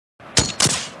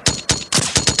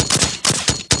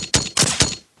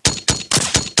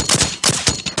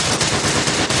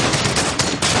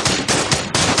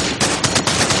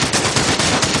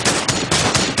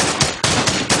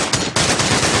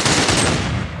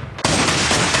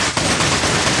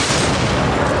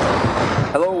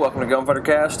welcome to Gunfighter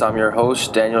Cast. I'm your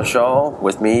host, Daniel Shaw.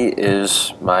 With me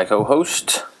is my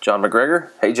co-host, John McGregor.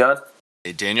 Hey, John.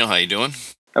 Hey, Daniel. How you doing?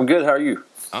 I'm good. How are you?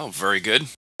 Oh, very good.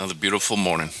 Another beautiful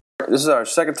morning. This is our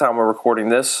second time we're recording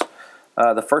this.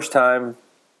 The first time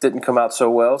didn't come out so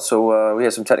well, so we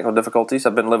had some technical difficulties.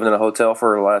 I've been living in a hotel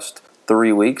for the last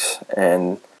 3 weeks,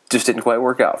 and just didn't quite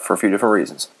work out for a few different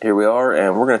reasons. Here we are,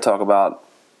 and we're going to talk about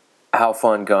how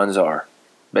fun guns are,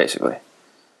 basically.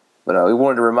 But we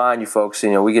wanted to remind you folks,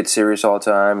 we get serious all the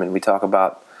time, and we talk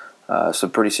about some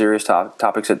pretty serious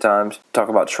topics at times. Talk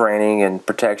about training and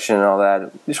protection and all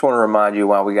that. Just want to remind you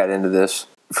why we got into this.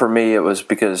 For me, it was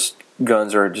because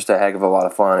guns are just a heck of a lot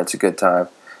of fun. It's a good time.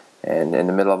 And in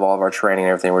the middle of all of our training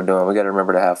and everything we're doing, we got to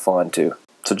remember to have fun, too.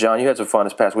 So, John, you had some fun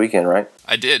this past weekend, right?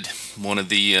 I did. One of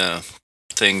the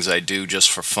things I do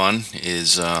just for fun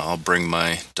is I'll bring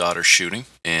my daughter shooting,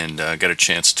 and got a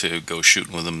chance to go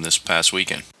shooting with them this past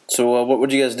weekend. So what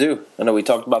would you guys do? I know we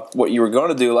talked about what you were going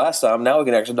to do last time. Now we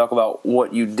can actually talk about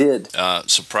what you did.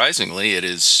 Surprisingly, it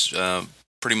is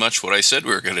pretty much what I said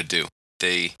we were going to do.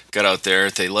 They got out there.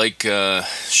 They like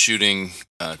shooting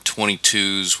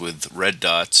 22s with red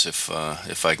dots if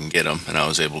I can get them, and I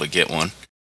was able to get one.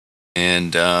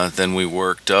 And then we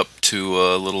worked up to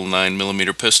a little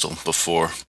 9mm pistol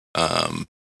before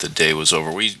the day was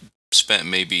over. We spent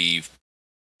maybe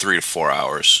 3 to 4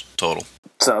 hours total.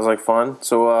 Sounds like fun.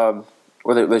 So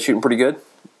were they shooting pretty good?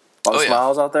 A lot of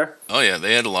smiles out there? Oh, yeah.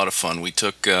 They had a lot of fun. We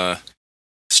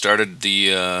started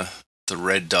the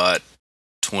red dot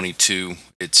 22.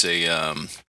 It's a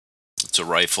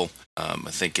rifle. I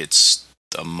think it's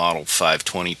a Model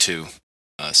 522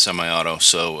 semi-auto.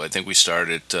 So I think we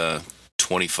started at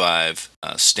 25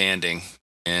 standing,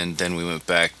 and then we went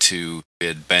back to we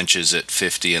had benches at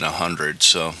 50 and 100.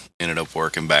 So ended up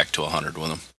working back to 100 with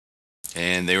them.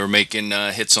 And they were making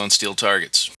hits on steel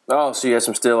targets. Oh, so you had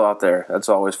some steel out there. That's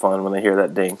always fun when they hear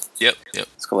that ding. Yep.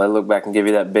 It's cool. They look back and give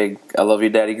you that big "I love you,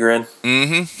 Daddy" grin.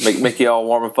 Mm-hmm. Make you all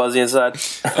warm and fuzzy inside.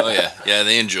 Oh, yeah. Yeah,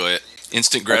 they enjoy it.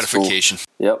 Instant gratification.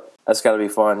 Cool. Yep. That's got to be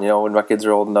fun. When my kids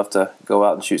are old enough to go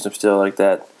out and shoot some steel like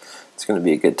that, it's going to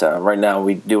be a good time. Right now,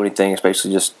 we do anything,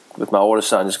 especially just with my oldest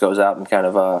son, just goes out and kind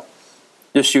of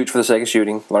just shoots for the sake of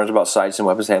shooting, learns about sights and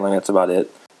weapons handling. That's about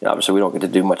it. Obviously, we don't get to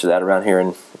do much of that around here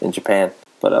in Japan.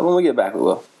 But when we get back, we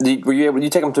will. Were you able? Did you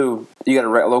take them to? You got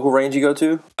a local range you go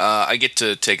to? I get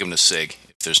to take them to SIG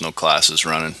if there's no classes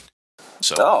running.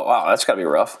 So. Oh wow, that's got to be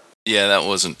rough. Yeah, that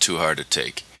wasn't too hard to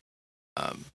take.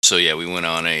 So yeah, we went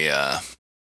on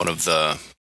one of the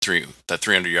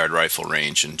 300-yard rifle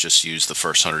range and just used the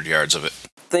first 100 yards of it.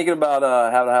 Thinking about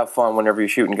how to have fun whenever you're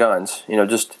shooting guns,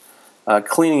 just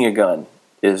cleaning a gun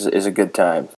is a good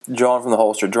time. Drawing from the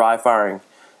holster, dry firing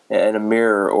in a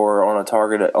mirror or on a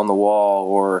target on the wall,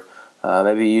 or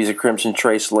maybe you use a Crimson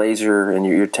Trace laser and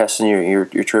you're testing your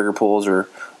trigger pulls or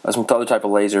some other type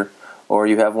of laser, or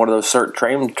you have one of those CERT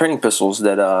training pistols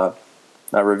that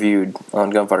I reviewed on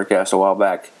Gunfighter Cast a while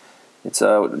back. It's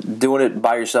doing it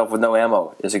by yourself with no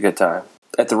ammo is a good time.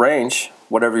 At the range,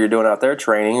 whatever you're doing out there,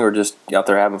 training or just out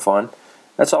there having fun,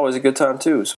 that's always a good time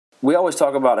too. So we always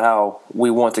talk about how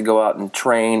we want to go out and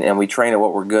train, and we train at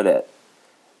what we're good at.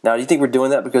 Now, do you think we're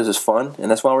doing that because it's fun, and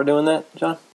that's why we're doing that,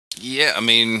 John? Yeah,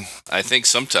 I think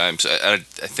sometimes. I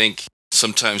think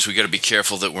sometimes we got to be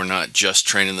careful that we're not just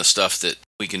training the stuff that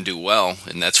we can do well,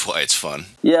 and that's why it's fun.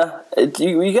 Yeah,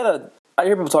 you gotta. I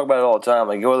hear people talk about it all the time.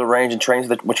 Like, go to the range and train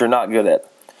what you're not good at.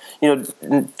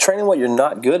 Training what you're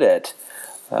not good at.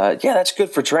 That's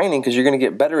good for training because you're going to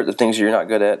get better at the things you're not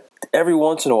good at. Every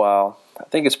once in a while, I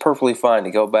think it's perfectly fine to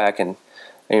go back and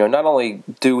not only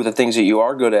do the things that you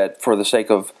are good at for the sake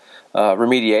of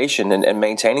remediation and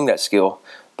maintaining that skill,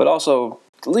 but also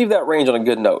leave that range on a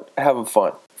good note, having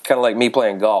fun. Kind of like me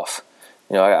playing golf.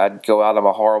 I'd go out, I'm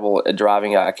horrible at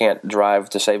driving. I can't drive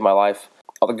to save my life.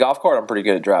 On the golf cart, I'm pretty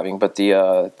good at driving, but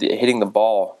the hitting the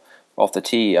ball off the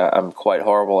tee, I'm quite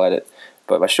horrible at it.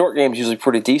 But my short game's usually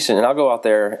pretty decent, and I'll go out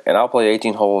there and I'll play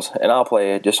 18 holes, and I'll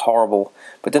play just horrible,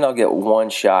 but then I'll get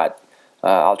one shot.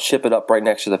 I'll chip it up right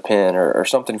next to the pin or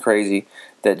something crazy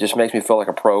that just makes me feel like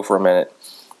a pro for a minute,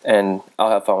 and I'll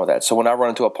have fun with that. So when I run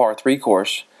into a par 3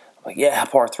 course, I'm like, yeah,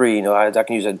 par 3, I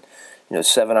can use a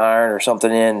 7-iron or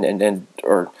something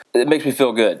or it makes me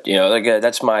feel good.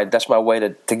 That's my way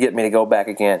to get me to go back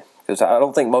again, because I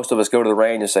don't think most of us go to the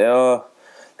range and say, oh,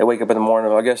 they wake up in the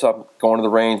morning, I guess I'm going to the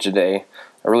range today.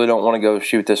 I really don't want to go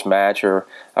shoot this match, or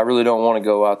I really don't want to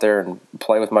go out there and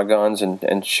play with my guns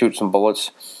and shoot some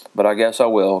bullets, but I guess I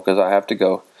will because I have to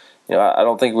go. I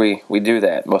don't think we do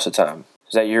that most of the time.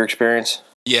 Is that your experience?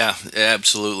 Yeah,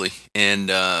 absolutely.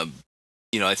 And,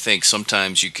 I think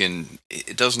sometimes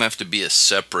it doesn't have to be a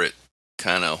separate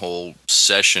kind of whole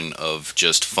session of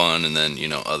just fun, and then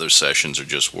other sessions are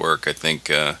just work. I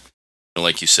think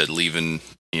like you said, leaving,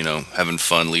 having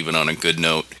fun, leaving on a good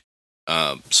note.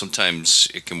 Sometimes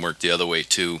it can work the other way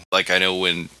too. Like I know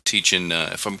when teaching,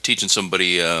 if I'm teaching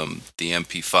somebody the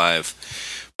MP5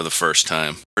 for the first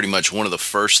time, pretty much one of the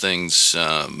first things,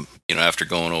 after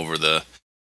going over the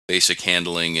basic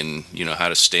handling and how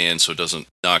to stand so it doesn't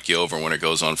knock you over when it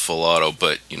goes on full auto,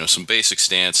 but some basic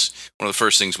stance. One of the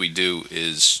first things we do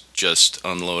is just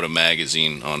unload a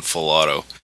magazine on full auto.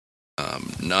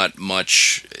 Not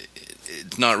much.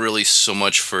 It's not really so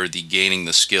much for the gaining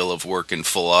the skill of working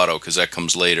full auto, because that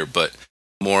comes later, but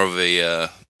more of a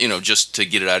just to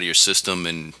get it out of your system.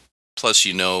 And plus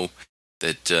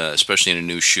that especially in a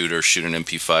new shooter shooting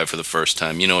MP5 for the first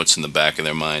time, it's in the back of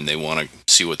their mind. They want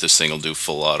to see what this thing will do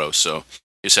full auto, so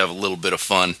just have a little bit of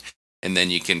fun, and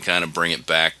then you can kind of bring it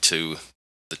back to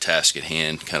the task at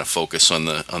hand, kind of focus on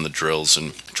the drills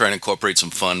and try and incorporate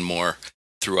some fun more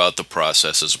throughout the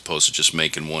process, as opposed to just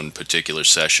making one particular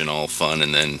session all fun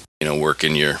and then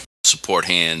working your support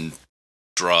hand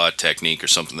draw technique or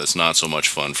something that's not so much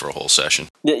fun for a whole session.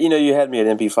 Yeah, you had me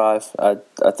at MP5.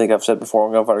 I think I've said before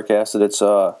on Gunfighter Cast that it's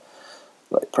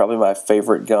probably my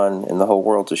favorite gun in the whole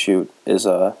world to shoot is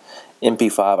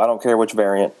MP5. I don't care which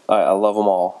variant. I love them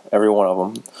all, every one of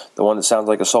them. The one that sounds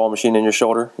like a sawing machine in your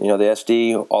shoulder, the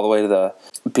SD, all the way to the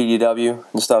PDW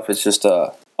and stuff. It's just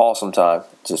awesome time.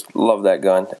 Just love that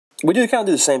gun. We do kind of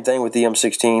do the same thing with the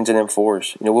M16s and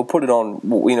M4s. We'll put it on,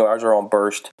 ours are on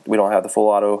burst. We don't have the full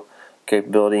auto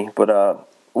capability, but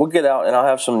we'll get out and I'll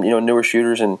have some, newer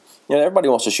shooters, and, everybody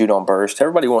wants to shoot on burst.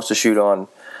 Everybody wants to shoot on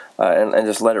and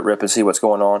just let it rip and see what's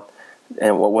going on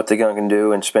and what the gun can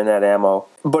do and spend that ammo.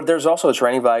 But there's also a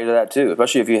training value to that too,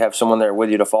 especially if you have someone there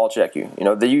with you to fall check you.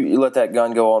 You let that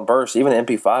gun go on burst, even an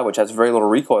MP5, which has very little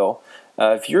recoil.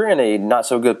 If you're in a not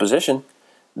so good position,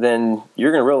 then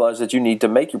you're going to realize that you need to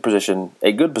make your position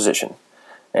a good position.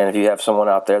 And if you have someone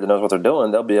out there that knows what they're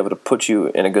doing, they'll be able to put you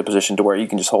in a good position to where you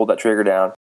can just hold that trigger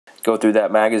down, go through that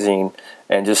magazine,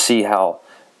 and just see how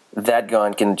that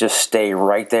gun can just stay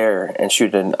right there and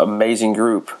shoot an amazing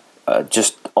group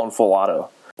just on full auto.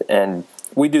 And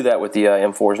we do that with the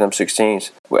M4s and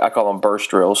M16s. I call them burst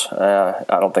drills. I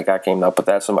don't think I came up with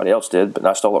that. Somebody else did, but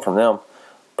I stole it from them.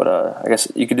 But I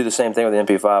guess you could do the same thing with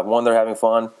the MP5. One, they're having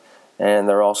fun, and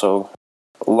they're also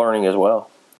learning as well.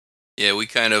 Yeah, we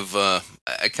kind of,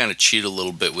 I kind of cheat a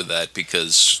little bit with that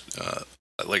because,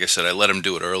 like I said, I let them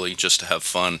do it early just to have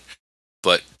fun.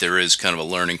 But there is kind of a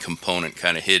learning component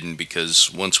kind of hidden,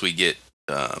 because once we get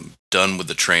done with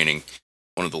the training,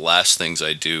 one of the last things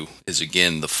I do is,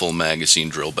 again, the full magazine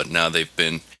drill. But now they've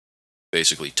been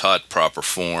basically taught proper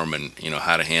form and,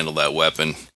 how to handle that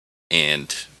weapon.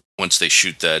 And once they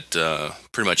shoot that,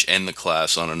 pretty much end the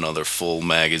class on another full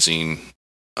magazine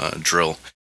drill,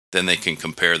 then they can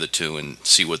compare the two and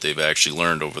see what they've actually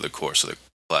learned over the course of the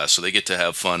class. So they get to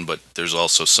have fun, but there's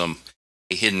also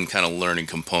a hidden kind of learning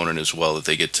component as well that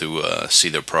they get to see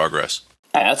their progress.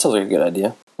 Yeah, that sounds like a good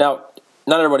idea. Now,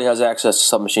 not everybody has access to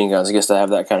submachine guns. I guess to have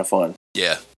that kind of fun.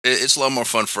 Yeah, it's a lot more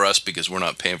fun for us because we're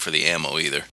not paying for the ammo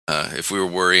either. If we were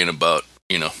worrying about,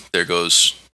 there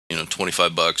goes,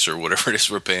 $25 or whatever it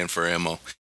is we're paying for ammo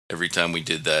every time we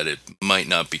did that, it might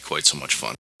not be quite so much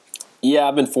fun. Yeah,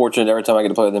 I've been fortunate every time I get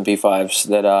to play with MP5s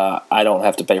that I don't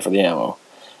have to pay for the ammo.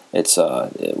 It's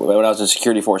when I was in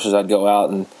security forces, I'd go out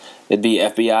and it'd be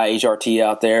FBI, HRT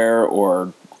out there,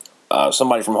 or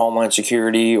somebody from Homeland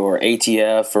Security, or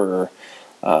ATF, or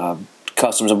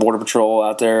Customs and Border Patrol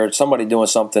out there. Somebody doing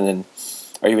something,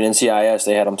 or even NCIS,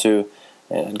 they had them too.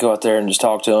 And I'd go out there and just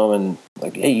talk to them and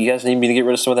like, hey, you guys need me to get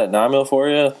rid of some of that 9mm for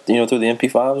you, through the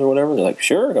MP5s or whatever. They're like,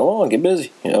 sure, go on, get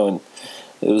busy, and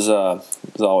it was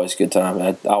always a good time.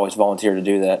 I always volunteer to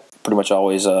do that. Pretty much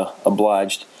always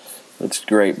obliged. It's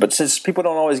great. But since people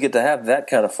don't always get to have that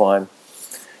kind of fun,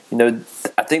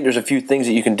 I think there's a few things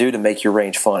that you can do to make your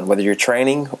range fun. Whether you're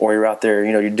training or you're out there,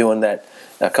 you're doing that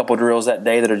a couple drills that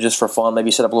day that are just for fun. Maybe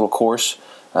set up a little course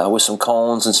with some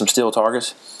cones and some steel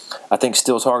targets. I think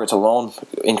steel targets alone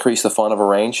increase the fun of a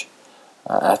range.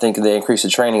 I think they increase the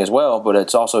training as well, but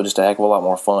it's also just a heck of a lot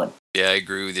more fun. Yeah, I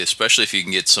agree with you, especially if you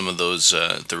can get some of those,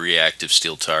 the reactive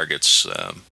steel targets,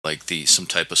 like some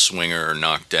type of swinger or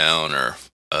knockdown or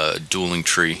dueling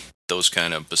tree. Those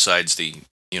kind of, besides the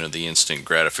instant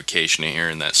gratification of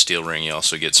hearing that steel ring, you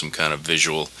also get some kind of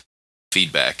visual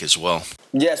feedback as well.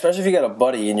 Yeah, especially if you got a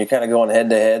buddy and you're kind of going head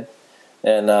to head,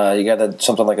 and you got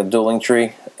something like a dueling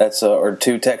tree, that's or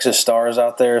two Texas Stars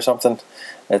out there or something.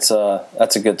 That's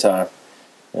a good time.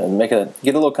 and get a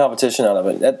little competition out of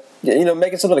it. That,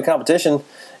 making something a competition.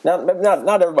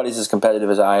 Not everybody's as competitive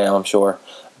as I am, I'm sure,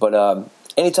 but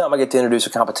anytime I get to introduce a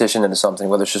competition into something,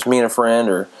 whether it's just me and a friend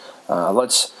or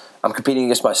I'm competing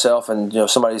against myself, and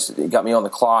somebody's got me on the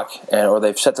clock, or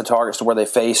they've set the targets to where they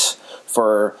face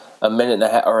for a minute and a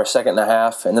half or a second and a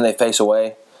half, and then they face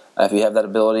away. If you have that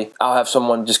ability, I'll have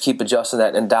someone just keep adjusting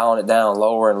that and dialing it down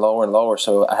lower and lower and lower,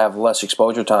 so I have less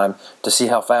exposure time to see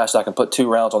how fast I can put 2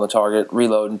 rounds on the target,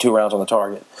 reload, and 2 rounds on the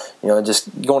target.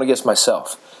 Just going against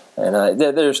myself. And I'm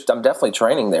definitely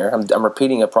training there. I'm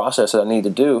repeating a process that I need to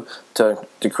do to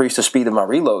decrease the speed of my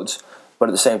reloads. But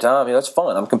at the same time, that's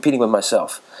fun. I'm competing with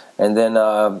myself. And then,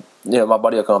 my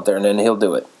buddy will come up there, and then he'll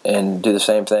do it and do the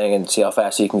same thing and see how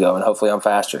fast he can go. And hopefully I'm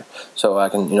faster, so I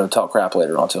can, talk crap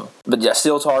later on to him. But yeah,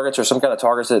 steel targets or some kind of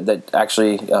targets that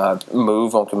actually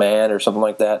move on command or something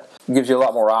like that. It gives you a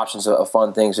lot more options of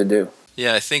fun things to do.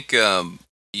 Yeah, I think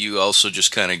you also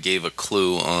just kind of gave a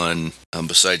clue on,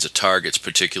 besides the targets,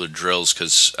 particular drills,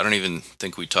 because I don't even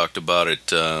think we talked about it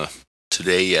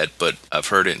today yet, but I've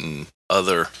heard it in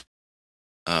other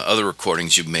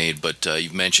recordings you've made, but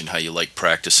you've mentioned how you like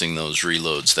practicing those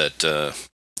reloads, that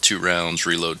 2 rounds,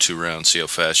 reload 2 rounds, see how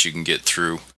fast you can get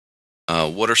through.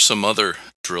 What are some other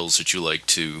drills that you like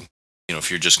to,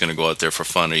 if you're just going to go out there for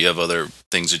fun, or you have other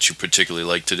things that you particularly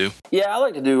like to do? Yeah, I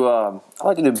like to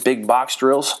do big box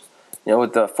drills,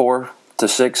 with the 4 to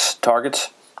 6 targets,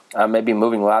 maybe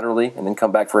moving laterally and then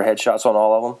come back for headshots on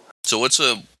all of them. So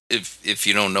if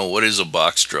you don't know, what is a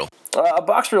box drill? A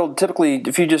box drill, typically,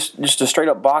 if you just a straight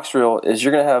up box drill, is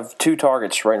you're going to have 2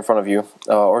 targets right in front of you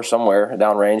or somewhere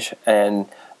downrange, and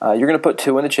you're going to put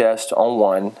 2 in the chest on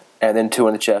one, and then 2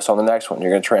 in the chest on the next one.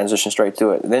 You're going to transition straight to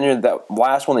it. Then that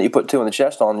last one that you put 2 in the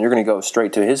chest on, you're going to go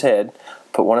straight to his head,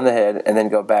 put 1 in the head, and then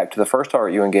go back to the first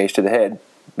target you engage to the head,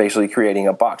 basically creating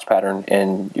a box pattern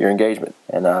in your engagement.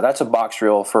 And that's a box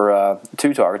drill for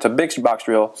 2 targets. A big box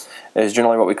drill is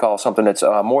generally what we call something that's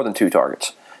more than 2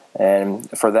 targets. And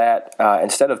for that,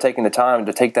 instead of taking the time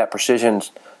to take that precision,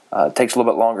 takes a little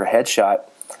bit longer headshot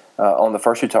on the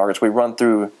first 2 targets, we run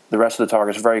through the rest of the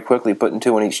targets very quickly, putting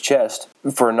 2 in each chest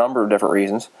for a number of different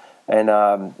reasons, and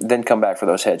then come back for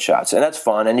those headshots. And that's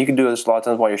fun, and you can do this a lot of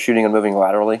times while you're shooting and moving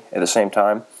laterally at the same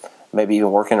time, maybe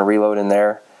even working a reload in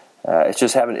there. It's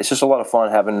just a lot of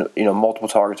fun having multiple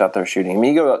targets out there shooting. I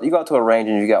mean, you go out to a range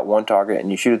and you got 1 target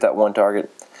and you shoot at that 1 target.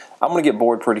 I'm going to get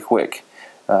bored pretty quick.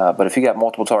 But if you got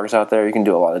multiple targets out there, you can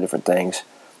do a lot of different things.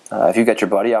 If you got your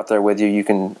buddy out there with you, you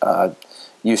can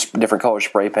use different color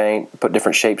spray paint, put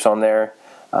different shapes on there.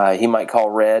 He might call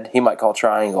red, he might call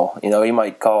triangle, he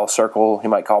might call circle, he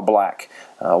might call black.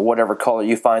 Whatever color,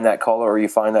 you find that color or you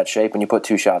find that shape and you put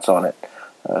 2 shots on it.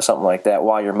 Something like that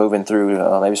while you're moving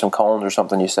through maybe some cones or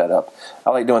something you set up.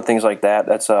 I like doing things like that.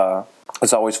 That's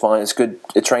always fun. It's good.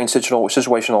 It trains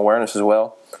situational awareness as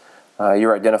well.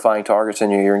 You're identifying targets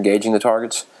and you're engaging the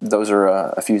targets. Those are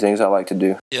a few things I like to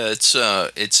do. Yeah,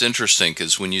 it's interesting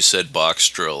because when you said box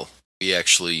drill, we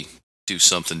actually do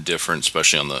something different,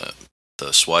 especially on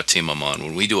the SWAT team I'm on.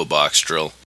 When we do a box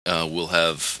drill, we'll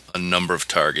have a number of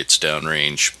targets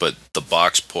downrange, but the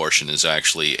box portion is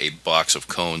actually a box of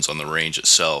cones on the range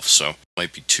itself. So it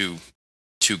might be two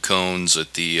cones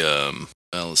at the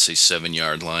let's say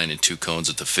 7-yard line and 2 cones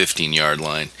at the 15-yard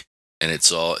line. And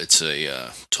it's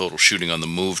a total shooting on the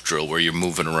move drill where you're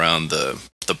moving around the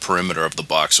perimeter of the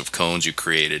box of cones you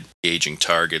created, gauging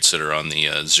targets that are on the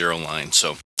 0 line.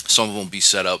 So some of them will be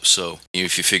set up so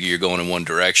if you figure you're going in one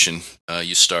direction,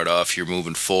 you start off, you're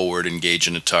moving forward,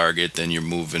 engaging a target, then you're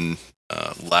moving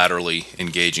laterally,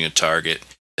 engaging a target.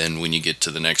 Then when you get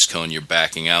to the next cone, you're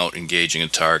backing out, engaging a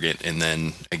target, and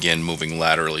then again moving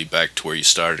laterally back to where you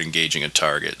started, engaging a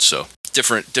target. So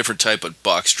different type of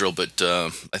box drill, but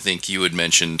I think you had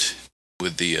mentioned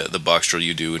with the box drill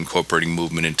you do incorporating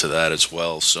movement into that as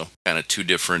well. So kind of two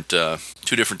different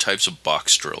types of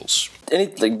box drills.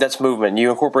 Anything that's movement, you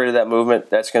incorporated that movement.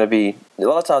 That's going to be a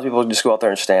lot of times people just go out there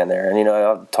and stand there. And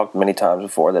I've talked many times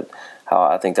before that how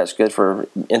I think that's good for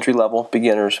entry level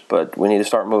beginners, but we need to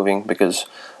start moving because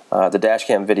the dash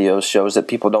cam videos shows that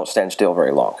people don't stand still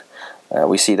very long.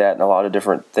 We see that in a lot of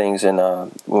different things, and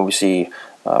when we see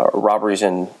robberies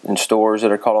in stores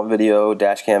that are caught on video,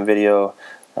 dash cam video,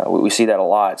 we see that a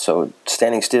lot. So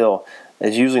standing still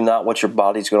is usually not what your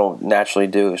body's going to naturally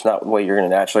do. It's not the way you're going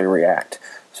to naturally react.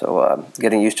 So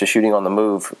getting used to shooting on the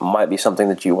move might be something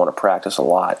that you want to practice a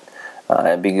lot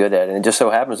and be good at. And it just so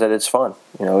happens that it's fun.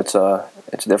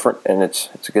 It's different and it's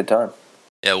a good time.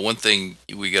 Yeah, one thing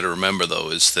we got to remember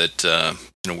though is that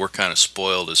we're kind of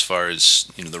spoiled as far as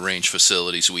the range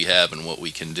facilities we have and what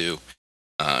we can do.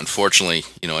 Unfortunately,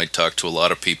 I talk to a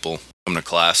lot of people come to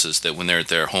classes that when they're at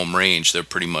their home range, they're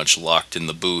pretty much locked in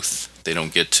the booth. They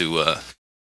don't get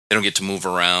to move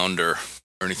around or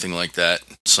anything like that.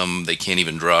 Some they can't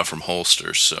even draw from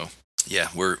holsters. So yeah,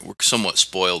 we're somewhat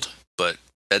spoiled, but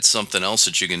that's something else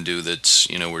that you can do. That's,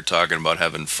 we're talking about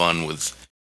having fun with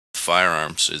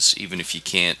firearms, is even if you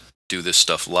can't do this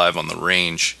stuff live on the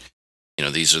range,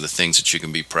 these are the things that you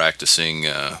can be practicing,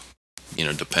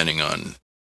 depending on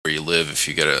where you live. If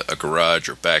you got a garage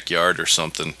or backyard or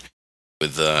something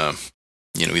with,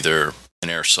 either an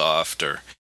airsoft or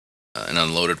an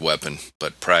unloaded weapon,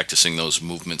 but practicing those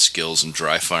movement skills and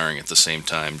dry firing at the same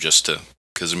time,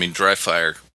 because dry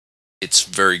fire, it's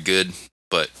very good,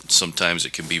 but sometimes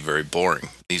it can be very boring.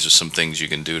 These are some things you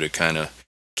can do to kind of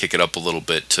kick it up a little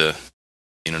bit to,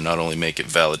 not only make it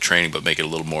valid training, but make it a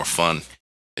little more fun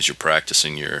as you're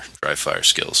practicing your dry fire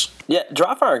skills. Yeah,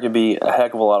 dry firing can be a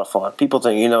heck of a lot of fun. People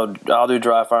think, I'll do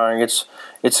dry firing.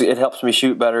 It helps me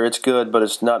shoot better. It's good, but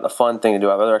it's not a fun thing to do.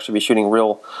 I'd rather actually be shooting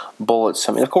real bullets.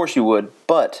 Of course you would,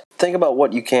 but think about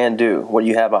what you can do, what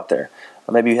you have out there.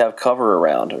 Maybe you have cover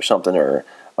around or something,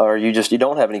 or you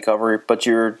don't have any cover, but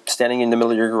you're standing in the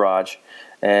middle of your garage,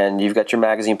 and you've got your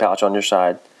magazine pouch on your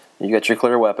side. You got your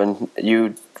clear weapon.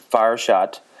 You fire a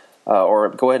shot. Or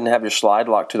go ahead and have your slide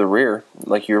locked to the rear,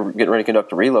 like you're getting ready to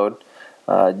conduct a reload.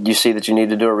 You see that you need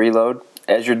to do a reload.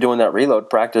 As you're doing that reload,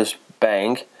 practice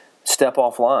bang, step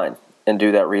offline, and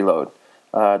do that reload.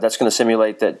 That's going to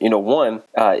simulate that,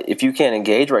 if you can't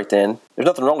engage right then, there's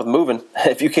nothing wrong with moving.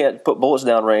 If you can't put bullets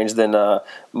down range, then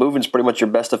moving's pretty much your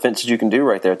best defense that you can do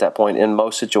right there at that point in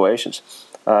most situations.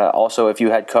 Also, if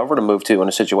you had cover to move to in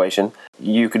a situation,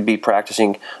 you could be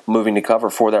practicing moving to cover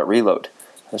for that reload.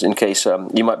 In case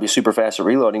you might be super fast at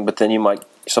reloading, but then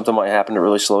something might happen that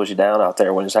really slows you down out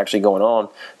there when it's actually going on.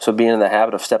 So being in the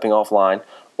habit of stepping offline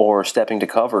or stepping to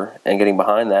cover and getting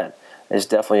behind that is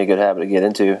definitely a good habit to get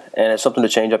into. And it's something to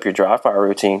change up your dry fire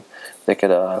routine that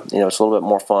could, it's a little bit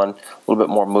more fun, a little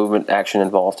bit more movement action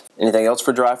involved. Anything else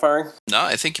for dry firing? No,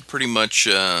 I think you pretty much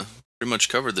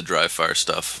covered the dry fire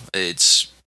stuff.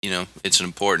 It's, it's an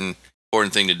important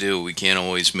thing to do. We can't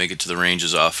always make it to the range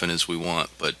as often as we want,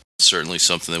 but certainly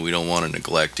something that we don't want to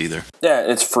neglect either. Yeah,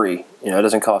 it's free. It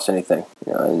doesn't cost anything.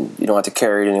 And you don't have to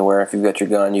carry it anywhere. If you've got your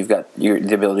gun, you've got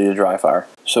the ability to dry fire.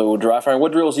 So dry firing,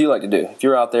 what drills do you like to do? If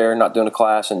you're out there not doing a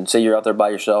class, and say you're out there by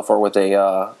yourself or with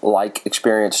a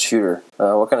experienced shooter,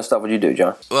 what kind of stuff would you do,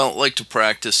 John? Well, I like to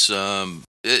practice.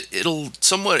 It'll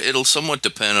somewhat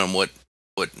depend on what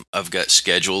I've got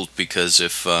scheduled, because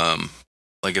if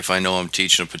I know I'm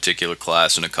teaching a particular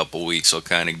class in a couple weeks, I'll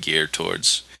kind of gear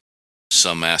towards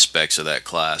some aspects of that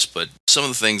class. But some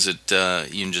of the things that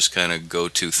you can just kind of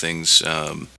go-to things.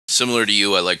 Similar to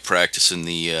you, I like practicing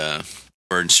the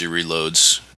emergency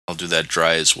reloads. I'll do that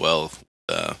dry as well.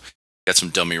 Got some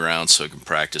dummy rounds, so I can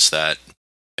practice that,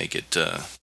 make it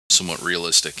somewhat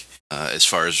realistic, as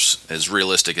far as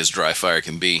realistic as dry fire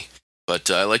can be. But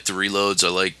I like the reloads. I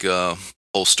like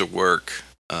holster work,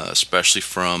 especially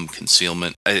from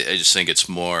concealment. I just think it's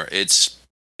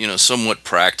somewhat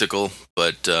practical,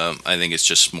 but I think it's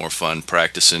just more fun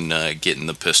practicing getting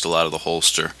the pistol out of the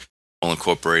holster while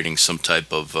incorporating some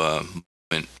type of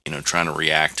movement, trying to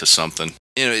react to something.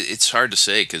 It's hard to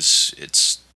say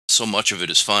because so much of it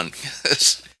is fun.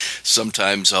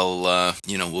 Sometimes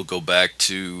we'll go back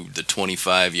to the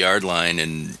 25-yard line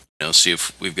and see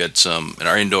if we've got some, in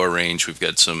our indoor range, we've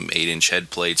got some 8-inch head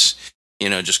plates.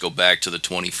 Just go back to the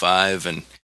 25 and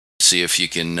see if you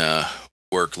can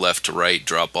work left to right,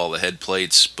 drop all the head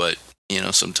plates. But,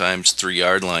 sometimes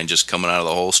 3-yard line, just coming out of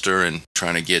the holster and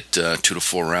trying to get 2 to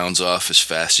 4 rounds off as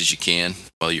fast as you can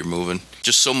while you're moving.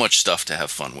 Just so much stuff to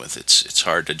have fun with. It's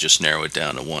hard to just narrow it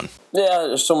down to one. Yeah,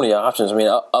 there's so many options.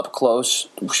 Up close,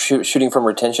 shooting from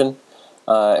retention,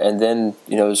 and then,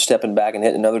 stepping back and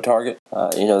hitting another target,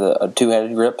 a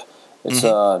two-handed grip. It's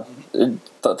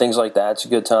things like that. It's a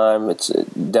good time. It's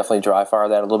definitely dry fire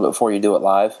that a little bit before you do it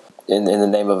live in the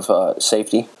name of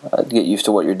safety. Get used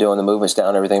to what you're doing, the movements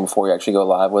down, everything before you actually go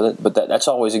live with it. But that's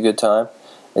always a good time.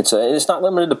 It's not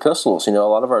limited to pistols. A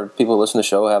lot of our people who listen to the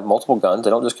show have multiple guns. They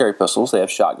don't just carry pistols. They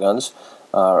have shotguns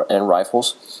and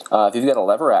rifles. If you've got a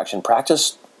lever action,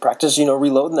 practice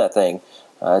reloading that thing.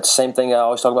 It's the same thing I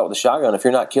always talk about with the shotgun. If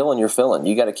you're not killing, you're filling.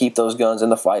 You got to keep those guns in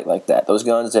the fight like that. Those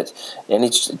guns that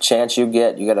any chance you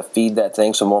get, you got to feed that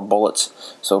thing some more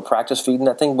bullets. So practice feeding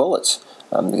that thing bullets.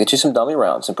 Get you some dummy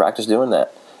rounds and practice doing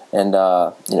that. And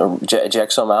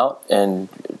eject some out and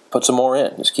put some more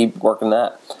in. Just keep working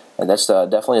that. And that's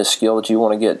definitely a skill that you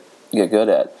want to get good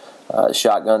at.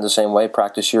 Shotguns the same way.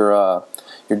 Practice your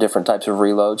different types of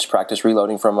reloads. Practice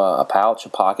reloading from a pouch, a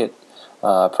pocket.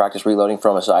 Practice reloading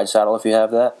from a side saddle if you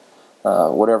have that.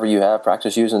 whatever you have,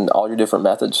 practice using all your different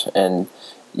methods. And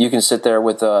you can sit there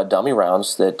with dummy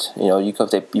rounds that,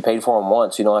 you paid for them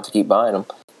once. You don't have to keep buying them.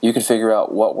 You can figure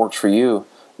out what works for you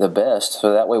the best.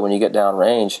 So that way when you get down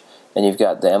range and you've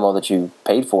got the ammo that you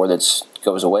paid for that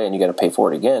goes away and you got to pay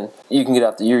for it again, you can get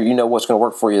out there, you know what's going to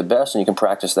work for you the best, and you can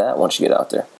practice that once you get out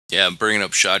there. Yeah, bringing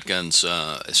up shotguns,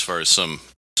 as far as some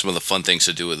of the fun things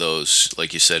to do with those,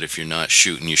 like you said, if you're not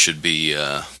shooting, you should be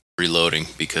reloading,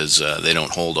 because they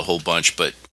don't hold a whole bunch.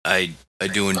 But I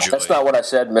do enjoy. That's not what I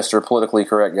said, Mr. Politically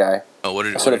Correct guy. Oh, what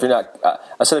did I said? If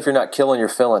you're not killing, you're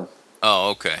filling.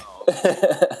 Oh, okay.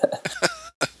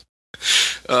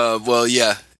 Well,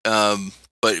 yeah.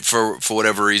 But for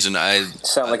whatever reason, I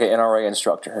sound like an NRA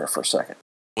instructor here for a second.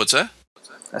 What's that?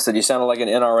 I said you sounded like an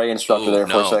NRA instructor there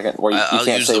for a second. Where you I'll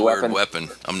can't use say the weapon. word weapon.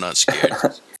 I'm not scared.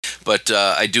 But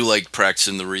I do like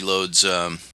practicing the reloads.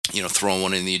 Throwing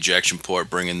one in the ejection port,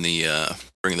 bringing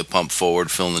the pump forward,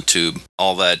 filling the tube.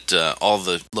 All that, all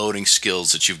the loading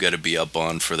skills that you've got to be up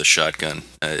on for the shotgun.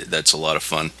 That's a lot of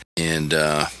fun. And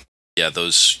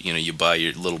those, you buy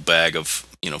your little bag of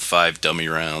 5 dummy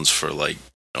rounds for like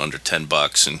under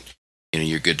 $10, and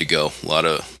you're good to go. A lot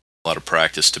of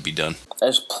practice to be done.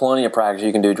 There's plenty of practice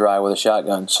you can do dry with a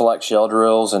shotgun. Select shell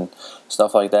drills and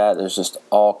stuff like that. There's just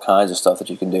all kinds of stuff that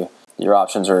you can do. Your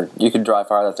options are, you can dry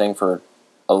fire that thing for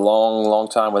a long, long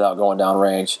time without going down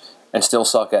range and still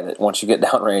suck at it once you get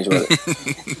down range with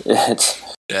it.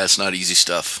 It's not easy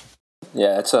stuff.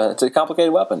 Yeah, it's a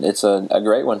complicated weapon. It's a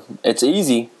great one. It's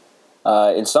easy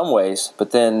in some ways,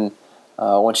 but then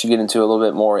once you get into a little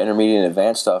bit more intermediate and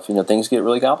advanced stuff, things get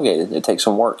really complicated. It takes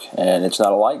some work, and it's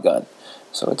not a light gun.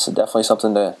 So it's definitely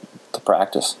something to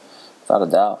practice, without a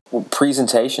doubt. Well,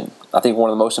 presentation. I think one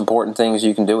of the most important things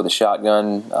you can do with a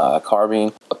shotgun,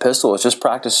 carbine, a pistol is just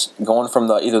practice going from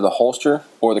either the holster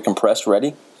or the compressed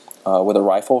ready, with a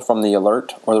rifle from the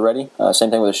alert or the ready.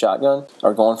 Same thing with a shotgun,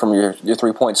 or going from your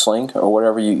 3-point sling or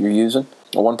whatever you're using,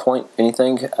 or 1 point,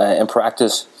 anything, and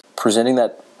practice presenting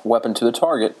that weapon to the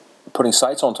target, putting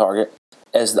sights on target.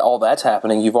 As all that's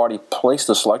happening, you've already placed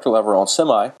the selector lever on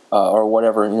semi, or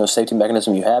whatever safety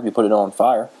mechanism you have. You put it on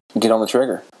fire, get on the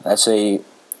trigger. That's a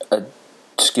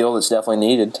skill that's definitely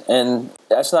needed, and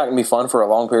that's not going to be fun for a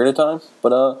long period of time.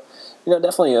 But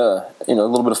definitely a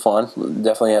little bit of fun.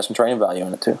 Definitely has some training value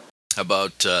in it too. How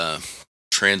about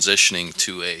transitioning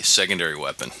to a secondary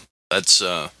weapon? That's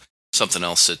something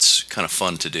else that's kind of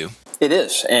fun to do. It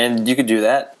is, and you could do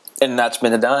that and not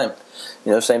spend a dime.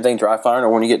 Same thing, dry firing, or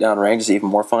when you get down range, it's even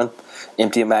more fun.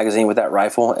 Empty a magazine with that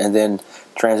rifle and then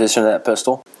transition to that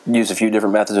pistol. Use a few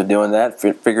different methods of doing that.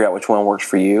 Figure out which one works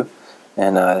for you,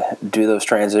 and do those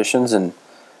transitions. And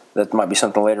that might be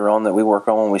something later on that we work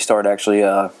on when we start actually,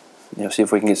 see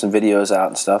if we can get some videos out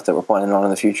and stuff that we're planning on in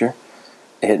the future.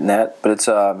 Hitting that, but it's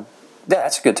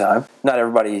that's a good time. Not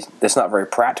everybody. It's not very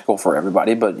practical for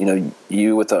everybody, but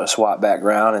you with a SWAT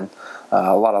background and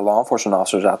a lot of law enforcement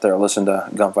officers out there listen to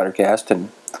Gunfighter Cast, and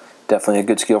definitely a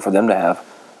good skill for them to have.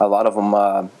 A lot of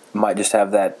them might just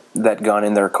have that gun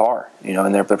in their car,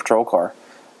 in their patrol car,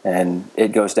 and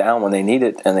it goes down when they need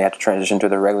it, and they have to transition to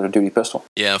their regular duty pistol.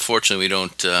 Yeah, unfortunately, we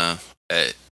don't.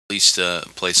 At least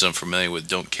places I'm familiar with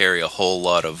don't carry a whole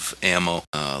lot of ammo.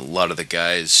 A lot of the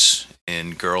guys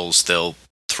and girls, they'll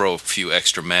throw a few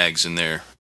extra mags in their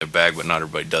bag, but not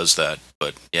everybody does that.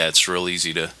 But yeah, it's real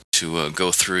easy to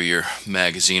go through your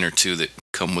magazine or two that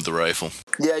come with the rifle.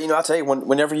 Yeah, I'll tell you,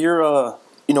 whenever you're on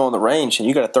the range and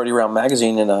you got a 30-round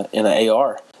magazine in an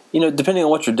AR, depending on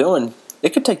what you're doing, it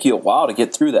could take you a while to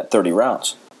get through that 30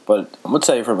 rounds. But I'm gonna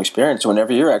tell you from experience,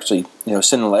 whenever you're actually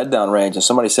sending lead down range and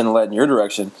somebody's sending lead in your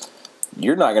direction,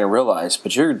 you're not gonna realize,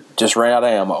 but you're just ran out of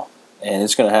ammo, and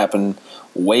it's gonna happen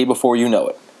way before you know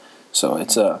it. So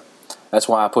it's that's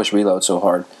why I push reload so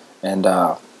hard, and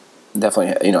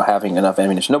definitely having enough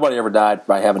ammunition. Nobody ever died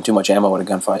by having too much ammo in a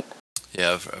gunfight.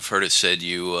 Yeah, I've heard it said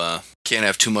you can't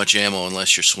have too much ammo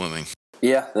unless you're swimming.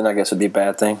 Yeah, then I guess it'd be a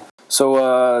bad thing.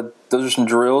 So those are some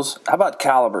drills. How about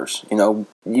calibers?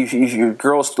 Your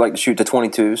girls like to shoot the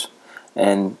 22s,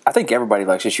 and I think everybody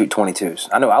likes to shoot 22s.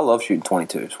 I know I love shooting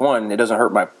 22s. One, it doesn't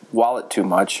hurt my wallet too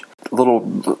much.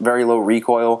 Very low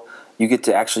recoil. You get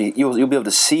to actually, you'll be able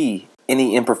to see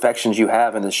any imperfections you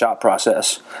have in the shot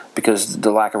process because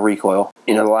the lack of recoil,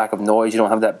 the lack of noise. You don't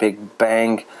have that big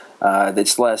bang.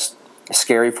 That's less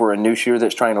scary for a new shooter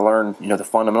that's trying to learn, the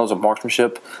fundamentals of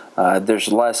marksmanship. There's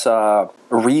less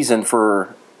reason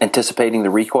for anticipating the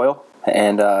recoil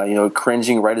and,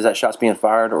 cringing right as that shot's being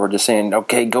fired, or just saying,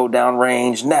 okay, go down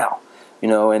range now,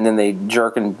 and then they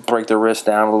jerk and break their wrist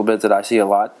down a little bit. That I see a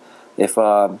lot. If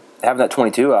having that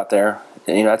 22 out there,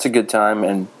 that's a good time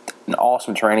and an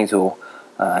awesome training tool.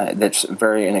 that's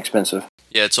very inexpensive.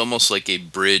 Yeah, it's almost like a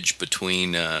bridge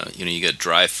between, you got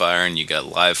dry fire and you got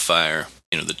live fire.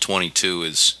 The 22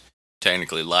 is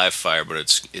technically live fire, but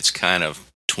it's kind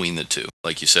of between the two.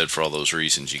 Like you said, for all those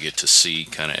reasons, you get to see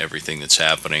kind of everything that's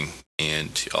happening,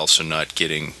 and also not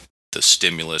getting the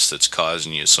stimulus that's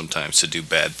causing you sometimes to do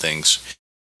bad things.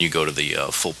 You go to the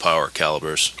full power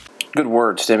calibers. Good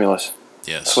word, stimulus.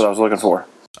 Yes. That's what I was looking for.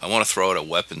 I want to throw out a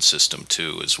weapon system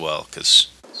too as well, because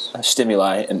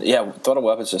stimuli, and throw out a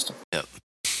weapon system. Yep.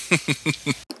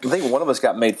 I think one of us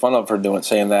got made fun of for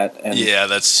saying that. And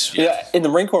in the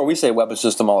Marine Corps, we say weapon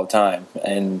system all the time,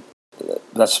 and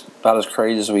that's about as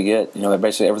crazy as we get.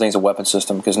 Basically everything's a weapon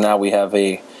system, because now we have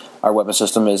our weapon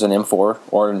system is an M4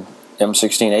 or an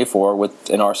M16A4 with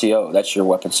an RCO. That's your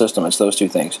weapon system. It's those two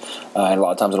things, and a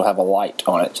lot of times it'll have a light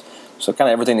on it. So kind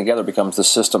of everything together becomes the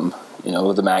system.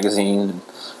 With the magazine and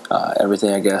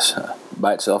everything, I guess,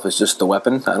 by itself is just the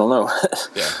weapon. I don't know.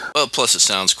 Yeah. Well, plus it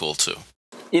sounds cool too.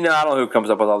 I don't know who comes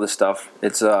up with all this stuff.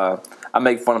 It's I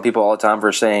make fun of people all the time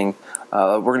for saying,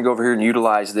 we're going to go over here and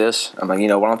utilize this. I'm like, why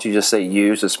don't you just say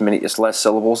use? It's less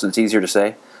syllables. It's easier to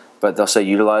say. But they'll say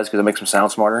utilize because it makes them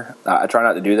sound smarter. I try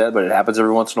not to do that, but it happens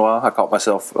every once in a while. I caught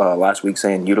myself last week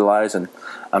saying utilize, and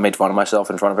I made fun of myself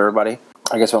in front of everybody.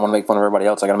 I guess if I want to make fun of everybody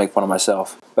else, I got to make fun of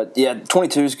myself. But yeah,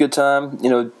 22 is a good time.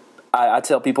 I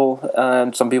tell people,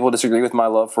 and some people disagree with my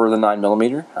love for the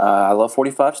 9mm. I love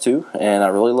 45s too, and I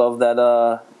really love that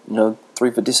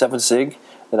 357 SIG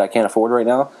that I can't afford right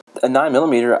now. A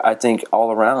 9mm, I think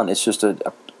all around, it's just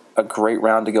a great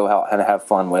round to go out and have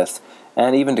fun with,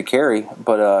 and even to carry.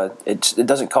 But it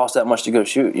doesn't cost that much to go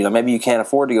shoot. Maybe you can't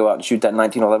afford to go out and shoot that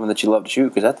 1911 that you love to shoot,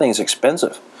 because that thing's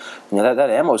expensive. That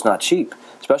ammo's not cheap,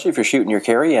 especially if you're shooting your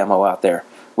carry ammo out there,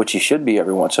 which you should be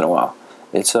every once in a while.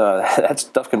 It's that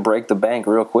stuff can break the bank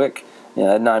real quick.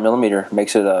 That 9mm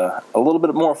makes it a little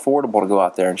bit more affordable to go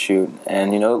out there and shoot,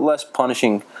 and less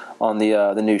punishing on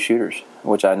the new shooters.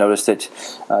 Which I noticed that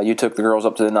you took the girls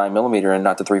up to the 9mm and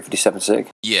not the 357 SIG.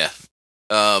 Yeah.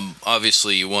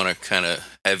 Obviously, you want to kind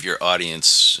of have your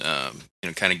audience,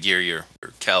 kind of gear your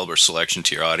caliber selection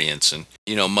to your audience, and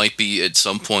might be at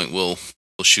some point we'll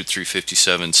shoot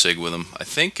 357 SIG with them. I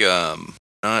think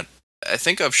not. I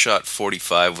think I've shot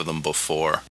 45 with them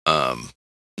before. Not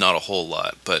a whole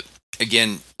lot, but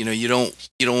again, you don't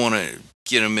want to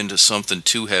get them into something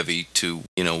too heavy to,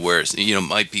 where it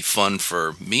might be fun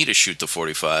for me to shoot the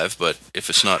 45, but if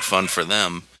it's not fun for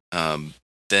them,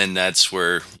 then that's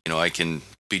where, I can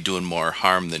be doing more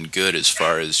harm than good as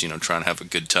far as, trying to have a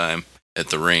good time at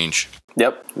the range.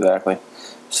 Yep, exactly.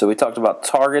 So we talked about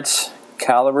targets,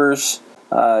 calibers.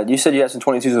 You said you had some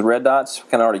 22s with red dots.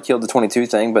 Kind of already killed the 22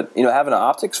 thing, but having an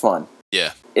optic's fun.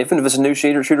 Yeah. Even if it's a new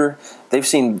shooter, they've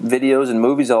seen videos and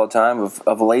movies all the time of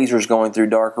lasers going through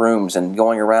dark rooms and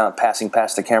going around, passing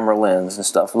past the camera lens and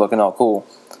stuff, looking all cool.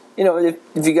 If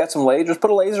you got some lasers,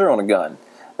 put a laser on a gun.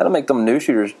 That'll make them new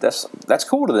shooters. That's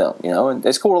cool to them, and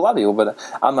it's cool to a lot of people. But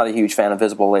I'm not a huge fan of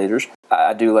visible lasers.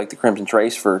 I do like the Crimson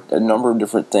Trace for a number of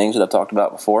different things that I've talked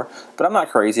about before. But I'm not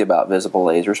crazy about visible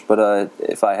lasers. But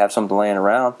if I have something laying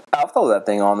around, I'll throw that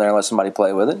thing on there and let somebody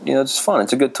play with it. It's fun.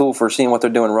 It's a good tool for seeing what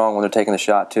they're doing wrong when they're taking the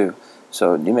shot too.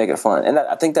 So you make it fun. And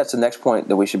I think that's the next point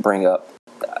that we should bring up.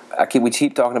 We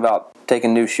keep talking about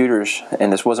taking new shooters,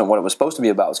 and this wasn't what it was supposed to be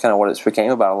about. It's kind of what it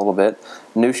became about a little bit.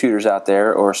 New shooters out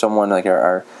there, or someone like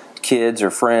our kids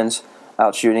or friends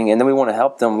out shooting, and then we want to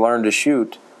help them learn to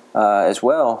shoot as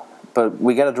well. But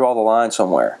we got to draw the line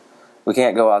somewhere. We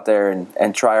can't go out there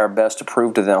and try our best to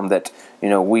prove to them that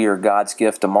we are God's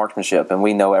gift to marksmanship, and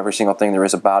we know every single thing there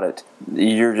is about it.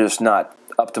 You're just not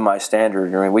up to my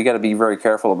standard. We got to be very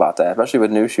careful about that, especially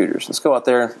with new shooters. Let's go out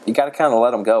there. You got to kind of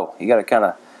let them go. You got to kind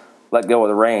of let go of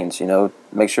the reins.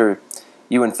 Make sure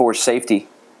you enforce safety,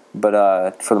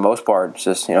 but for the most part, it's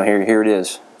just here it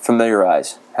is.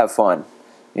 Familiarize, have fun,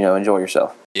 enjoy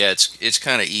yourself. Yeah, it's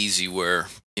kind of easy where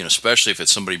especially if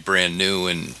it's somebody brand new,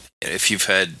 and if you've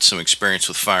had some experience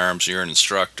with firearms, you're an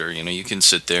instructor. You can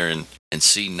sit there and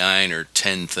see 9 or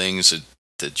 10 things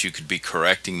that you could be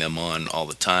correcting them on all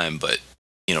the time, but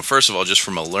first of all, just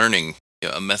from a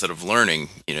method of learning,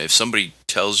 if somebody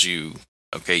tells you,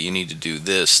 okay, you need to do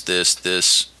this, 10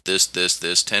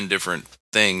 different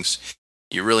things,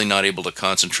 you're really not able to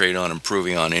concentrate on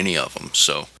improving on any of them.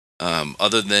 So,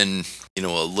 other than, a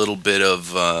little bit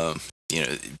of, the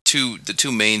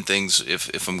two main things,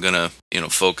 if I'm going to,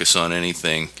 focus on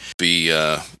anything, be,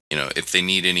 if they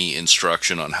need any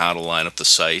instruction on how to line up the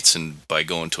sights, and by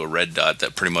going to a red dot,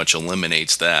 that pretty much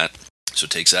eliminates that. So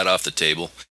it takes that off the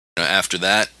table. After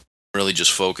that, really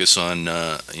just focus on,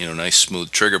 nice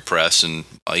smooth trigger press, and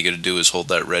all you got to do is hold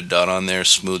that red dot on there,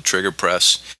 smooth trigger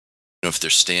press, if their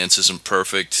stance isn't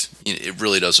perfect, it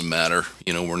really doesn't matter.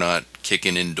 We're not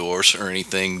kicking indoors or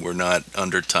anything. We're not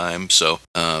under time. So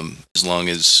as long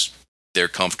as they're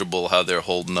comfortable how they're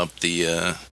holding up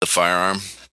the firearm,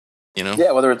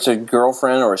 Yeah, whether it's a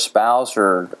girlfriend or a spouse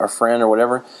or a friend or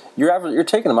whatever, you're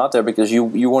taking them out there because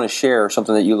you want to share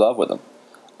something that you love with them.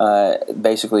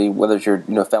 Basically, whether it's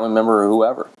your family member or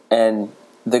whoever. And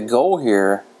the goal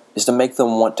here is to make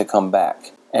them want to come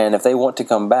back. And if they want to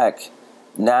come back,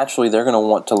 naturally they're going to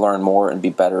want to learn more and be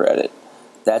better at it.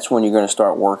 That's when you're going to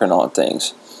start working on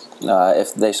things.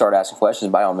 If they start asking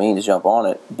questions, by all means, jump on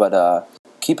it. But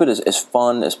keep it as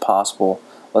fun as possible.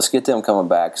 Let's get them coming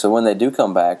back. So when they do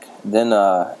come back, then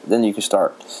you can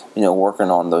start, working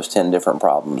on those 10 different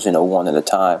problems, one at a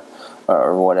time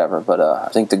or whatever. But I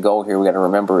think the goal here we got to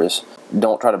remember is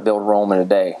don't try to build Rome in a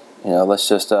day. Let's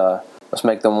just let's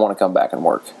make them want to come back and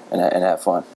work and have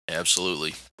fun.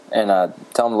 Absolutely. And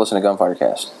tell them to listen to Gunfighter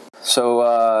Cast.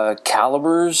 So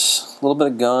calibers, a little bit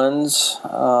of guns,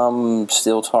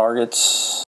 steel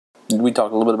targets. We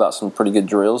talked a little bit about some pretty good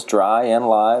drills, dry and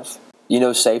live.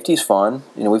 Safety's fun.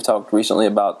 We've talked recently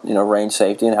about, range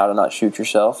safety and how to not shoot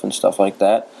yourself and stuff like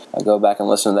that. Go back and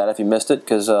listen to that if you missed it,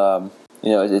 because,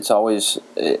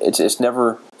 it's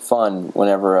never fun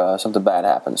whenever something bad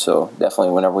happens. So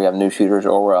definitely whenever we have new shooters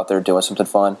or we're out there doing something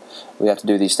fun, we have to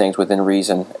do these things within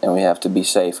reason, and we have to be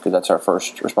safe, because that's our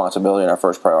first responsibility and our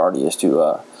first priority is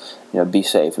to, be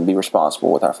safe and be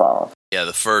responsible with our firearm. Yeah,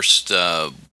 the first,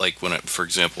 for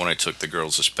example, when I took the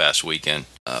girls this past weekend,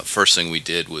 first thing we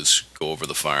did was go over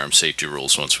the firearm safety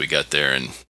rules once we got there and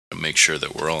make sure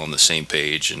that we're all on the same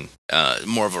page, and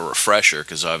more of a refresher,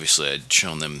 because obviously I'd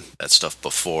shown them that stuff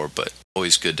before, but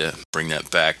always good to bring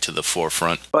that back to the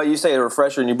forefront. Well, you say a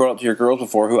refresher, and you brought up to your girls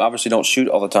before, who obviously don't shoot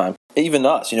all the time. Even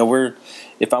us,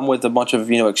 if I'm with a bunch of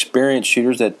experienced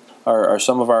shooters that are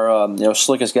some of our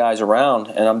slickest guys around,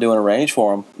 and I'm doing a range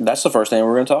for them, that's the first thing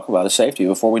we're going to talk about is safety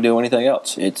before we do anything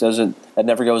else. It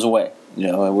never goes away.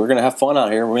 We're going to have fun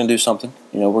out here. We're going to do something.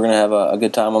 We're going to have a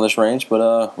good time on this range, but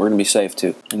we're going to be safe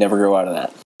too. You never grow out of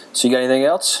that. So you got anything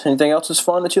else? Anything else that's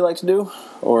fun that you like to do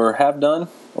or have done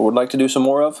or would like to do some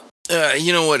more of?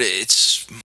 You know what? It's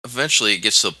eventually it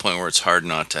gets to the point where it's hard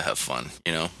not to have fun.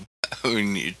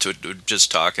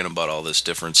 Just talking about all this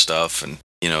different stuff, and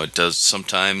it does.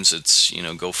 Sometimes it's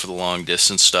go for the long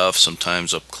distance stuff.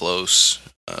 Sometimes up close.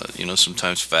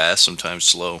 Sometimes fast. Sometimes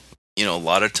slow. A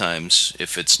lot of times,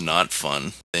 if it's not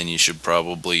fun, then you should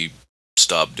probably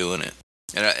stop doing it.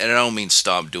 And I don't mean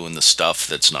stop doing the stuff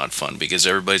that's not fun, because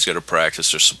everybody's got to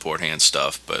practice their support hand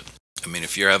stuff. But I mean,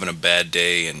 if you're having a bad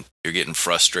day and you're getting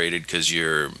frustrated because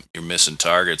you're missing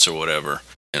targets or whatever,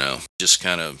 just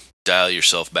kind of dial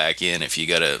yourself back in. If you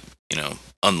got to,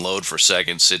 unload for a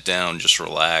second, sit down, just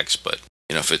relax. But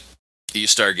if you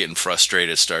start getting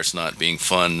frustrated, it starts not being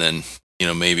fun, then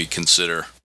maybe consider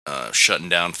shutting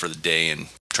down for the day and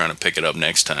trying to pick it up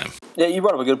next time. Yeah, you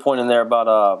brought up a good point in there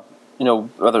about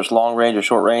whether it's long range or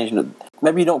short range.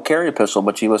 Maybe you don't carry a pistol,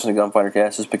 but you listen to Gunfighter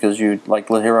Cast just because you like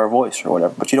to hear our voice or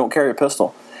whatever. But you don't carry a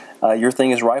pistol. Your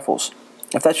thing is rifles.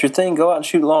 If that's your thing, go out and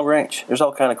shoot long range. There's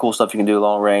all kind of cool stuff you can do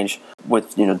long range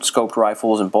with scoped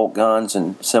rifles and bolt guns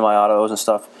and semi-autos and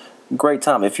stuff. Great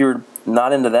time. If you're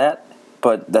not into that,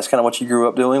 but that's kind of what you grew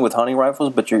up doing with hunting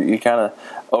rifles, but you're kind of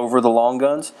over the long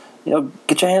guns,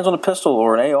 get your hands on a pistol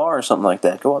or an AR or something like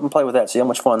that. Go out and play with that. See how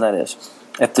much fun that is.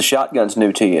 If the shotgun's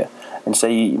new to you, and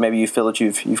say maybe you feel that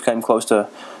you've come close to,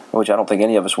 which I don't think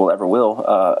any of us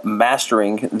will,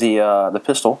 mastering the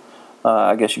pistol,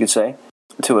 I guess you could say,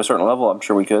 to a certain level. I'm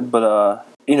sure we could, but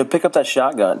pick up that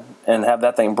shotgun and have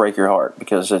that thing break your heart,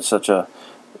 because it's such a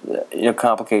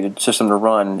complicated system to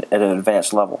run at an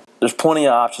advanced level. There's plenty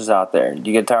of options out there.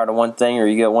 You get tired of one thing or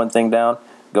you get one thing down,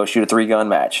 go shoot a 3-gun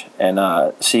match and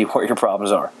see where your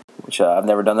problems are, which I've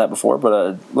never done that before,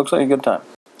 but it looks like a good time.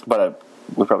 But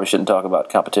we probably shouldn't talk about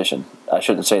competition. I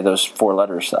shouldn't say those 4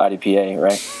 letters, IDPA,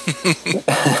 right?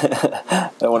 I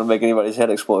don't want to make anybody's head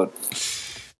explode.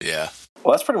 Yeah.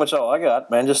 Well, that's pretty much all I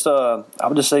got, man. Just I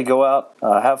would just say go out,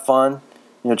 have fun,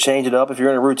 change it up. If you're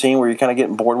in a routine where you're kind of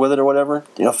getting bored with it or whatever,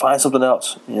 find something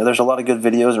else. There's a lot of good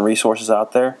videos and resources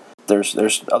out there. There's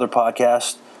other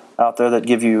podcasts out there that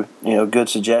give you, good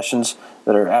suggestions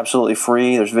that are absolutely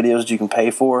free. There's videos that you can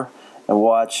pay for and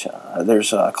watch.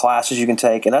 There's classes you can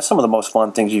take, and that's some of the most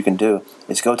fun things you can do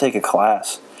is go take a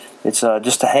class. It's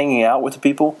just hanging out with the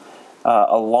people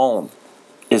alone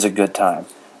is a good time.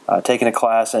 Taking a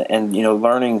class and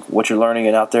learning what you're learning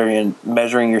and out there and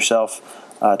measuring yourself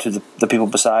to the people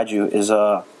beside you is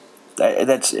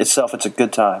that's itself. It's a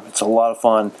good time. It's a lot of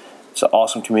fun. It's an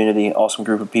awesome community, awesome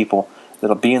group of people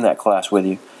that'll be in that class with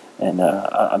you, And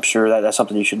I'm sure that's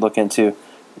something you should look into.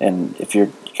 And if you're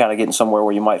kind of getting somewhere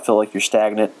where you might feel like you're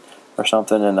stagnant or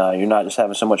something, and you're not just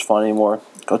having so much fun anymore,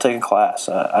 go take a class.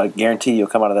 I guarantee you'll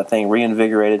come out of that thing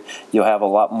reinvigorated. You'll have a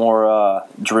lot more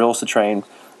drills to train,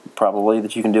 probably,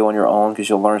 that you can do on your own, because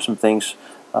you'll learn some things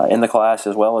in the class,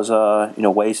 as well as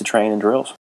ways to train and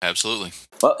drills. Absolutely.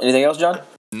 Well, anything else, John?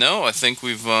 No, I think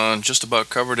we've just about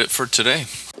covered it for today.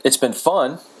 It's been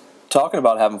fun talking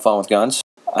about having fun with guns.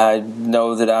 I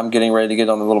know that I'm getting ready to get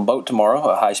on a little boat tomorrow,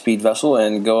 a high-speed vessel,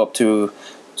 and go up to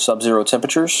sub-zero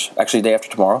temperatures, actually day after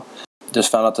tomorrow. Just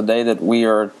found out today that we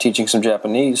are teaching some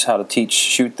Japanese how to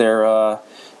shoot their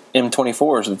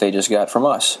M24s that they just got from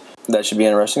us. That should be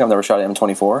interesting. I've never shot an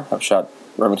M24. I've shot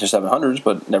Remington 700s,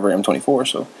 but never M24,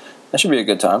 so that should be a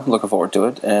good time. Looking forward to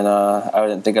it. And I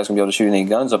didn't think I was going to be able to shoot any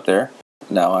guns up there.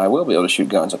 Now I will be able to shoot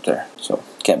guns up there, so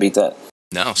can't beat that.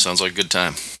 No, sounds like a good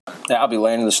time. Yeah, I'll be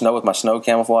laying in the snow with my snow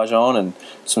camouflage on and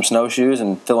some snowshoes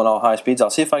and filling all high speeds. I'll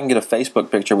see if I can get a Facebook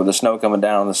picture with the snow coming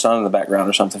down and the sun in the background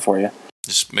or something for you.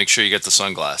 Just make sure you get the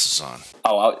sunglasses on.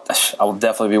 Oh, I will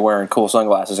definitely be wearing cool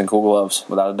sunglasses and cool gloves,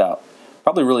 without a doubt.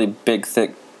 Probably really big,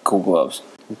 thick, cool gloves.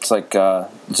 It's like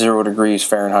 0 degrees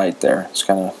Fahrenheit there. It's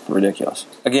kind of ridiculous.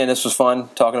 Again, this was fun,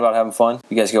 talking about having fun.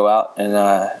 You guys go out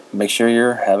and make sure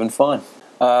you're having fun.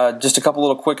 Just a couple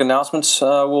little quick announcements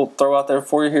we'll throw out there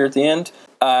for you here at the end.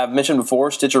 I've mentioned before,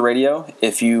 Stitcher Radio.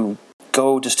 If you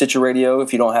go to Stitcher Radio,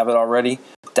 if you don't have it already,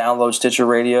 download Stitcher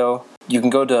Radio. You can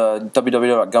go to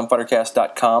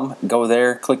www.gunfightercast.com. Go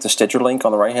there, click the Stitcher link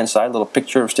on the right-hand side, a little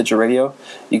picture of Stitcher Radio.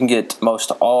 You can get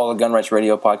most all the Gun Rights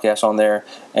Radio podcasts on there,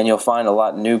 and you'll find a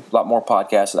lot more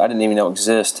podcasts that I didn't even know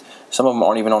exist. Some of them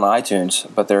aren't even on iTunes,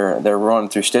 but they're running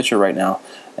through Stitcher right now.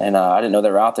 And I didn't know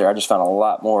they were out there. I just found a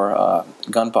lot more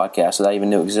gun podcasts that I even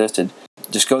knew existed.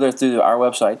 Just go there through our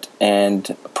website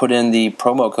and put in the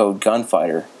promo code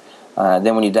Gunfighter.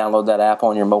 Then when you download that app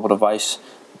on your mobile device,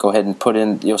 go ahead and put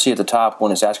in, you'll see at the top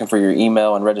when it's asking for your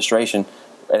email and registration,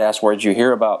 it asks where did you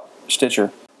hear about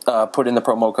Stitcher. Put in the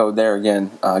promo code there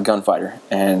again, Gunfighter.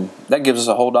 And that gives us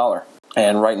a whole $1.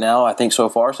 And right now, I think so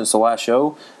far, since the last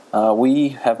show, we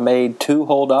have made $2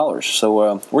 whole.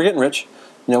 So we're getting rich.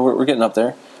 We're getting up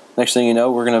there. Next thing you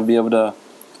know, we're going to be able to,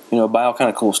 buy all kind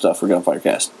of cool stuff for Gunfighter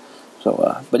Cast.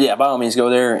 So, but yeah, by all means, go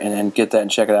there and get that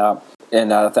and check it out.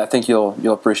 And I think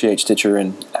you'll appreciate Stitcher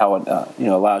and how it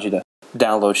allows you to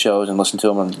download shows and listen to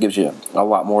them, and gives you a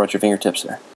lot more at your fingertips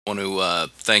there. I want to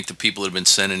thank the people that have been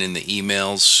sending in the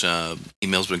emails.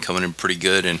 Emails been coming in pretty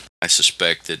good, and I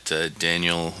suspect that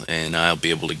Daniel and I'll be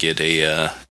able to get a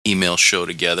email show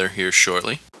together here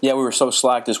shortly. Yeah, we were so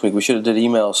slack this week. We should have did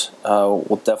emails.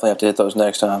 We'll definitely have to hit those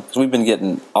next time, because we've been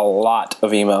getting a lot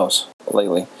of emails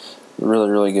lately. Really,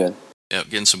 really good. Yeah,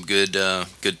 getting some good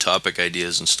topic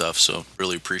ideas and stuff, so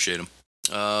really appreciate them.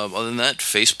 Other than that,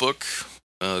 Facebook,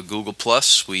 Google+,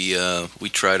 we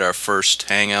tried our first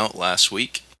hangout last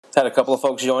week. Had a couple of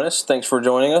folks join us. Thanks for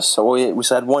joining us. So we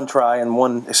had one try and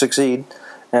one succeed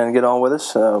and get on with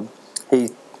us. He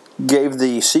gave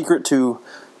the secret to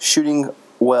shooting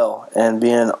well and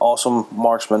being an awesome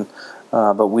marksman,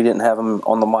 but we didn't have him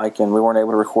on the mic and we weren't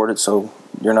able to record it, so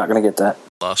you're not going to get that.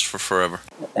 Lost for forever.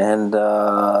 And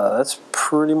that's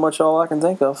pretty much all I can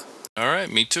think of. All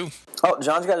right, me too. Oh,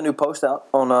 John's got a new post out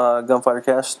on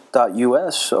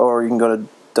gunfightercast.us, or you can go to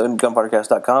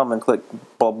gunfightercast.com and click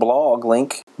blog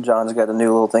link. John's got a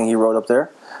new little thing he wrote up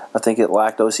there. I think it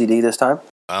lacked OCD this time.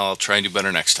 I'll try and do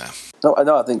better next time. No,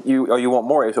 I think you want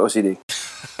more OCD.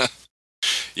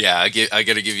 Yeah, I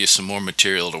got to give you some more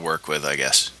material to work with, I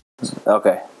guess.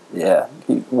 Okay, yeah,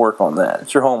 work on that.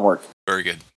 It's your homework. Very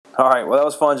good. All right, well, that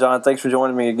was fun, John. Thanks for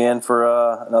joining me again for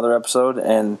another episode.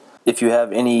 And if you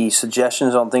have any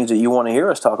suggestions on things that you want to hear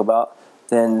us talk about,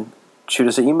 then shoot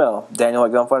us an email,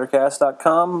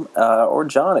 Daniel@gunfightercast.com or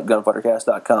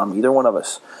John@gunfightercast.com, either one of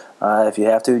us. If you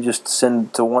have to, just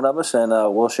send to one of us, and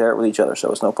we'll share it with each other,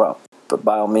 so it's no problem. But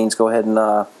by all means, go ahead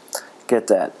and get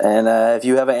that. And if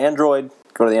you have an Android,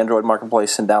 go to the Android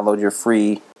Marketplace and download your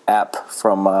free app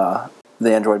from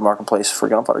the Android Marketplace for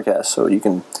Gunfighter Cast, so you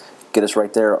can get us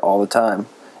right there all the time.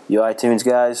 You iTunes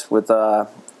guys with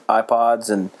iPods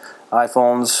and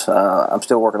iPhones, I'm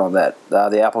still working on that.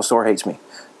 The Apple Store hates me,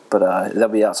 but that'll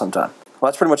be out sometime.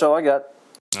 Well, that's pretty much all I got.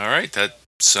 All right, that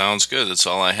sounds good. That's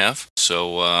all I have.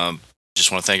 So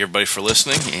just want to thank everybody for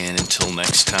listening, and until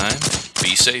next time,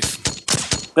 be safe.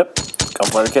 Yep,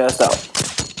 Gunfighter Cast out.